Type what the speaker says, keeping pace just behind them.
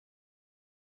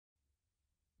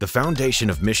The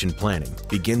foundation of mission planning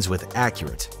begins with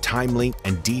accurate, timely,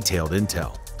 and detailed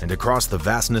intel. And across the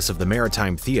vastness of the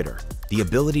maritime theater, the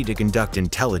ability to conduct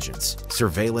intelligence,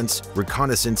 surveillance,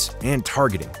 reconnaissance, and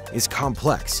targeting is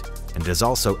complex and is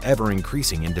also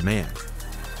ever-increasing in demand.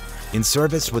 In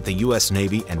service with the U.S.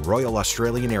 Navy and Royal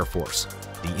Australian Air Force,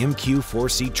 the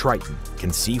MQ-4C Triton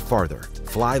can see farther,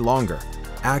 fly longer,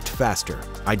 act faster,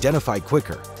 identify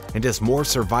quicker, and is more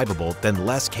survivable than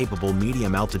less capable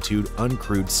medium-altitude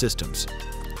uncrewed systems.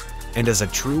 And as a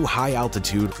true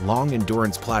high-altitude,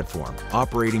 long-endurance platform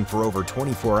operating for over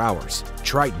 24 hours,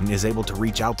 Triton is able to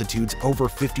reach altitudes over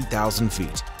 50,000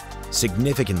 feet,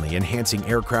 significantly enhancing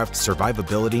aircraft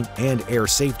survivability and air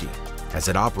safety as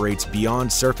it operates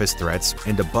beyond surface threats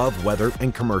and above weather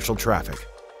and commercial traffic.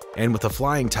 And with a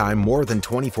flying time more than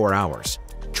 24 hours,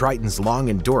 Triton's long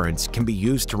endurance can be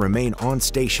used to remain on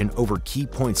station over key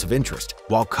points of interest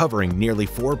while covering nearly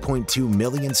 4.2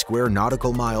 million square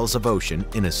nautical miles of ocean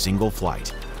in a single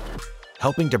flight.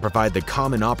 Helping to provide the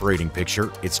common operating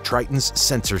picture is Triton's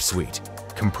sensor suite,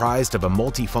 comprised of a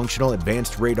multifunctional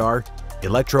advanced radar,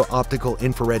 electro-optical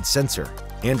infrared sensor,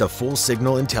 and a full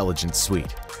signal intelligence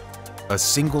suite. A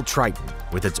single Triton,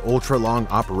 with its ultra-long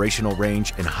operational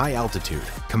range and high altitude,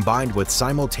 combined with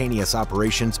simultaneous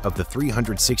operations of the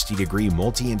 360-degree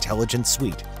multi-intelligence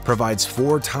suite, provides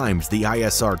 4 times the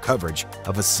ISR coverage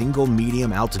of a single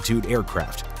medium-altitude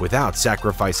aircraft without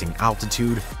sacrificing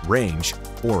altitude, range,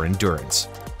 or endurance.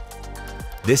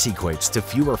 This equates to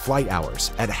fewer flight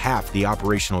hours at half the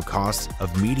operational cost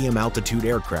of medium-altitude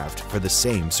aircraft for the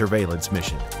same surveillance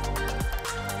mission.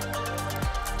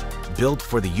 Built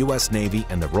for the U.S. Navy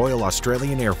and the Royal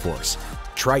Australian Air Force,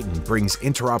 Triton brings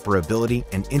interoperability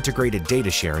and integrated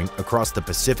data sharing across the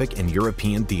Pacific and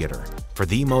European theater for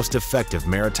the most effective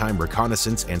maritime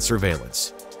reconnaissance and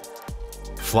surveillance.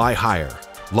 Fly higher,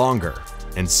 longer,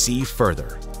 and see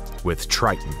further with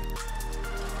Triton.